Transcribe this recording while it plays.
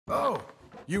Oh,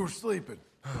 you were sleeping.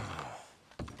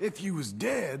 If you was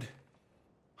dead,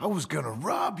 I was gonna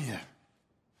rob you.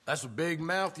 That's a big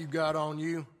mouth you got on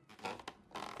you.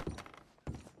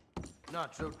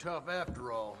 Not so tough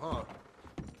after all, huh?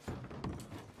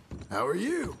 How are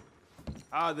you?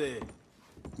 Hi there.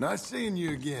 Nice seeing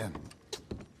you again.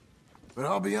 But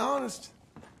I'll be honest,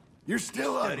 you're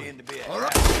still ugly. Studying to be a All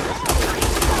right.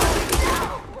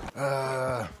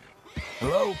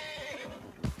 Hello?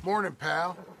 Morning,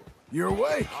 pal. You're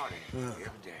awake.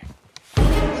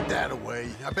 Put that away.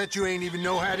 I bet you ain't even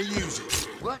know how to use it.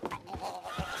 What?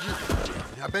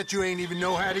 I bet you ain't even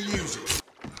know how to use it.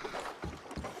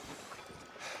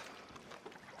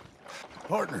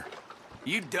 Partner,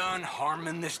 You done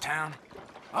harming this town?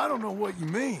 I don't know what you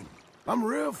mean. I'm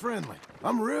real friendly.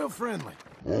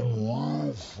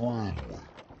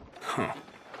 Huh.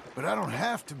 But I don't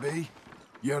have to be.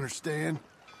 You understand?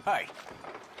 Hey.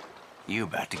 You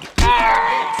about to get...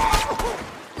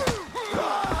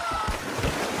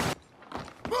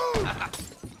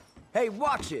 Hey,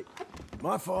 watch it.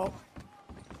 My fault.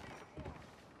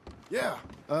 Yeah,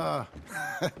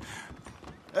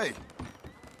 hey,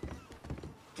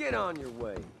 Get on your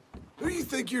way. who do you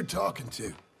think you're talking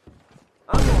to?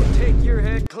 I'm gonna take your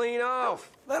head clean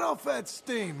off. Let off that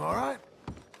steam, all right?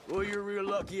 Well, you're real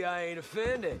lucky I ain't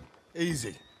offended.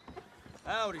 Easy.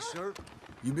 Howdy, sir.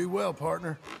 You be well,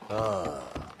 partner.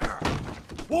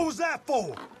 What was that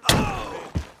for?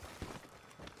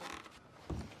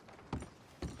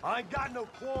 I ain't got no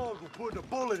qualms with putting a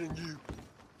bullet in you.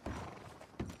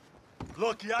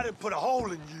 Lucky I didn't put a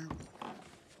hole in you.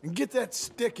 And get that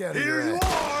stick out of Here your you ass.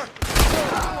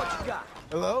 are! What you got?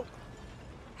 Hello?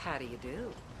 How do you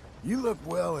do? You look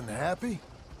well and happy,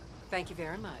 Thank you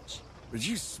very much. but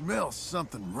you smell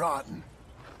something rotten.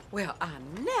 Well, I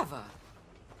never.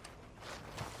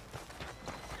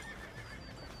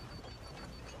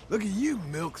 Look at you,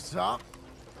 milksop.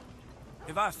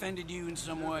 Have I offended you in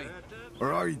some way?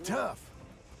 Or are you tough?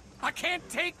 I can't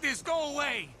take this! Go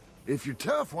away! If you're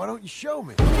tough, why don't you show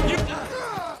me? You...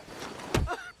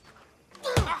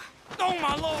 Oh,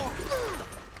 my lord!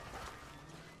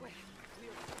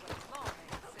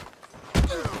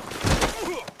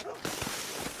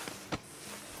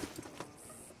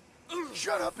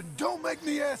 Shut up and don't make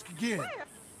me ask again.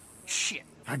 Shit.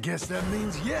 I guess that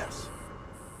means yes.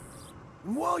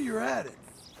 And while you're at it,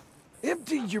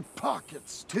 empty your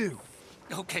pockets, too.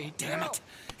 Okay, damn it.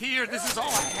 Here, this is all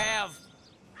I have.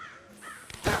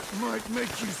 That might make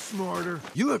you smarter.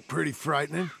 You look pretty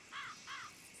frightening.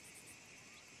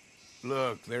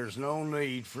 Look, there's no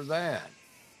need for that.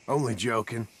 Only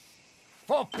joking.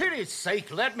 For pity's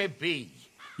sake, let me be.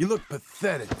 You look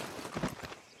pathetic.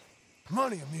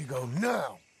 Money, amigo,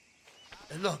 now.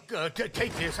 Look,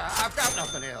 take this. I've got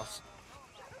nothing else.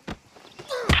 Well,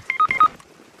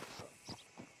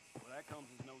 that comes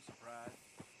as no surprise.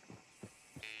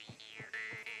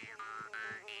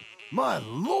 My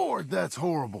lord, that's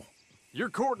horrible. You're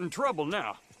courting trouble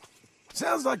now.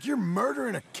 Sounds like you're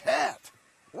murdering a cat.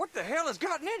 What the hell has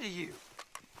gotten into you?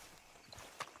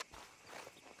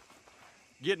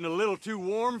 Getting a little too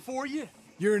warm for you?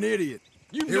 You're an idiot.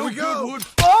 You Here know we go. Goodwood.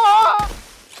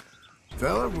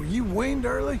 Fella, were you weaned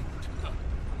early?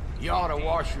 You ought to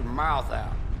wash your mouth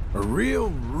out. Or real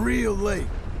late?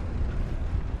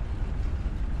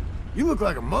 You look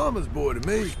like a mama's boy to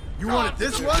me. You want it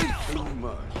this way? Too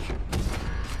much.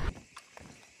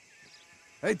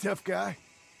 Hey, tough guy.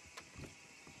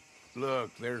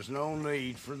 Look, there's no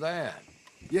need for that.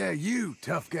 Yeah, you,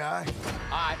 tough guy.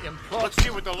 I implore... Let's see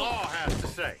what the law has to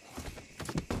say.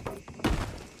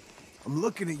 I'm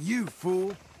looking at you,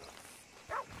 fool.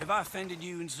 Have I offended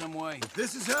you in some way?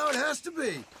 This is how it has to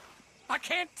be. I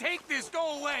can't take this!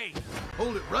 Go away!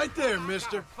 Hold it right there,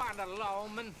 mister. Find a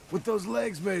lawman. What those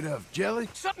legs made of, jelly?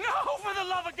 No, for the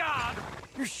love of God!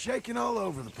 You're shaking all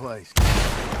over the place.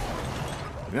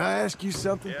 Can I ask you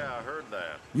something? Yeah, I heard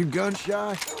that. You gun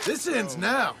shy? This ends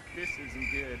now. This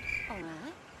isn't good.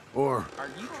 Or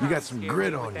you got some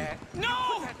grit on you.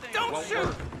 No! Don't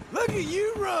shoot! Look at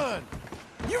you run!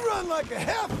 You run like a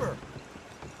heifer!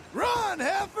 Run,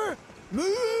 heifer!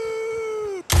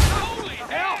 Move! Holy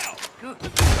hell!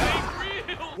 Ain't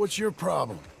real! What's your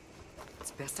problem?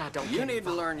 It's best I don't You get need to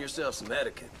involved. learn yourself some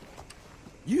etiquette.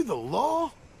 You the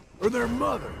law? Or their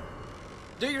mother?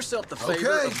 Do yourself the favor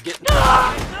Okay. of getting...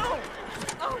 No!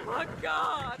 Oh, my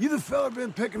God! You the fella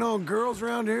been picking on girls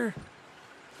around here?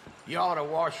 You ought to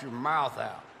wash your mouth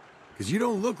out. Because you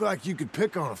don't look like you could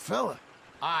pick on a fella.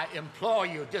 I implore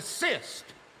you, desist.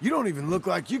 You don't even look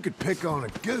like you could pick on a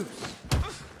goose.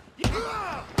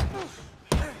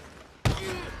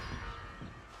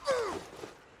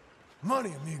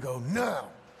 Money, amigo, now.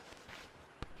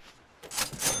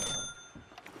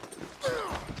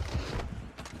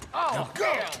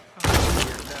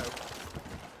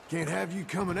 Can't have you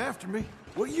coming after me.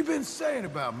 What you been saying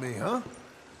about me, huh?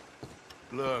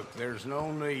 Look, there's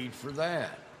no need for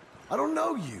that. I don't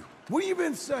know you. What you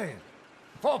been saying?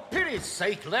 For pity's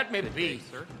sake, let me be.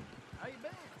 Sir. How you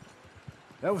been?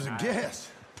 That was a guess,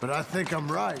 but I think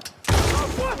I'm right.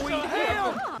 What the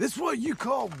hell? This what you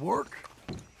call work?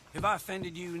 Have I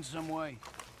offended you in some way?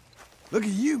 Look at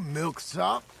you,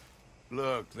 milksop.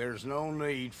 Look, there's no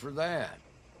need for that.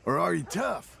 Or are you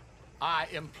tough? I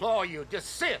implore you,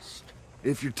 desist.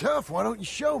 If you're tough, why don't you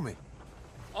show me?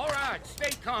 All right, stay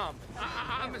calm.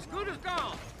 I'm as good as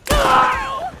gone.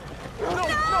 No!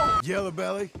 Yellow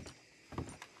belly.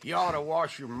 You ought to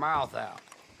wash your mouth out.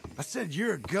 I said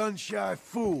you're a gun-shy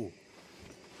fool.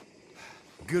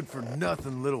 Good for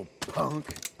nothing, little punk.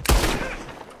 Jesus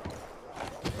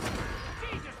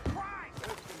Christ!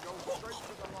 This can go straight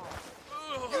to the law.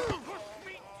 You pushed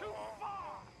me too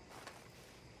far!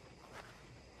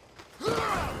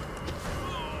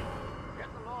 Get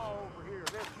the law over here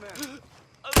this minute.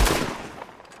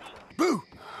 Boo!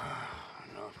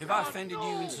 Have I offended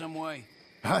you in some way?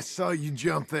 I saw you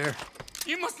jump there.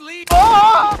 You must leave!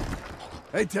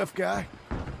 Hey, tough guy.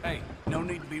 Hey, no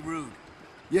need to be rude.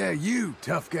 Yeah, you,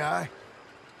 tough guy.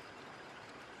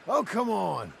 Oh, come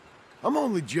on. I'm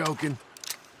only joking.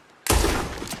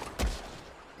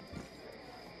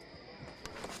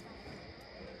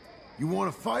 You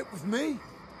want to fight with me?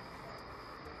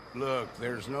 Look,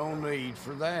 there's no need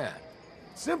for that.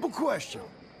 Simple question.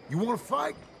 You want to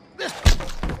fight?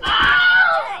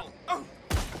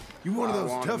 You one of I those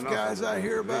want tough nothing guys to I do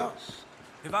hear with about? this.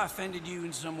 Have I offended you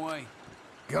in some way?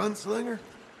 Gunslinger?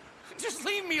 Just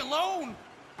leave me alone!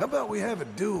 How about we have a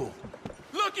duel?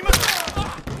 Look, you must...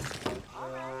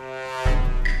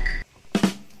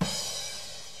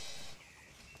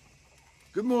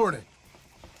 Good morning.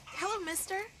 Hello,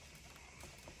 mister.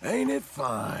 Ain't it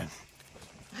fine?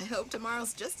 I hope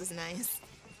tomorrow's just as nice.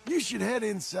 You should head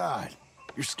inside.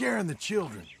 You're scaring the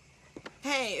children.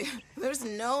 Hey, there's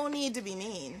no need to be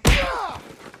mean.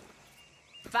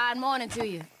 Fine morning to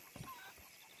you.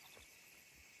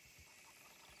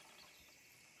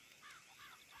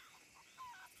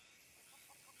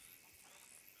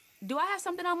 Do I have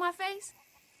something on my face?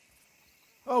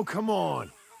 Oh, come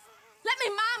on. Let me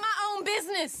mind my own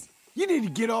business. You need to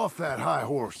get off that high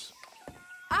horse.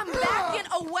 I'm backing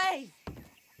away.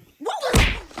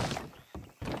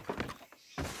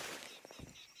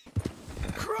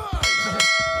 Christ!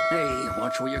 Hey,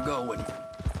 watch where you're going.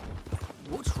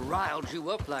 What's riled you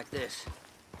up like this?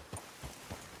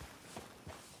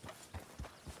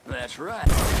 That's right.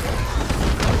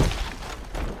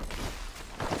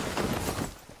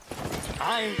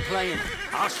 I ain't playing.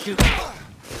 I'll shoot.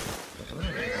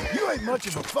 You ain't much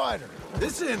of a fighter.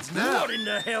 This ends now. What in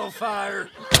the hellfire?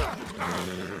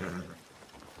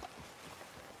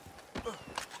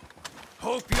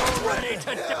 Hope you're ready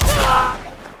to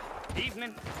die.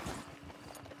 Evening.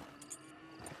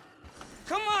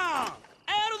 Come on!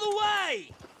 Out of the way!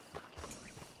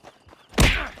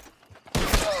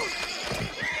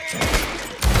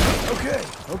 Okay,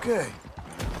 okay.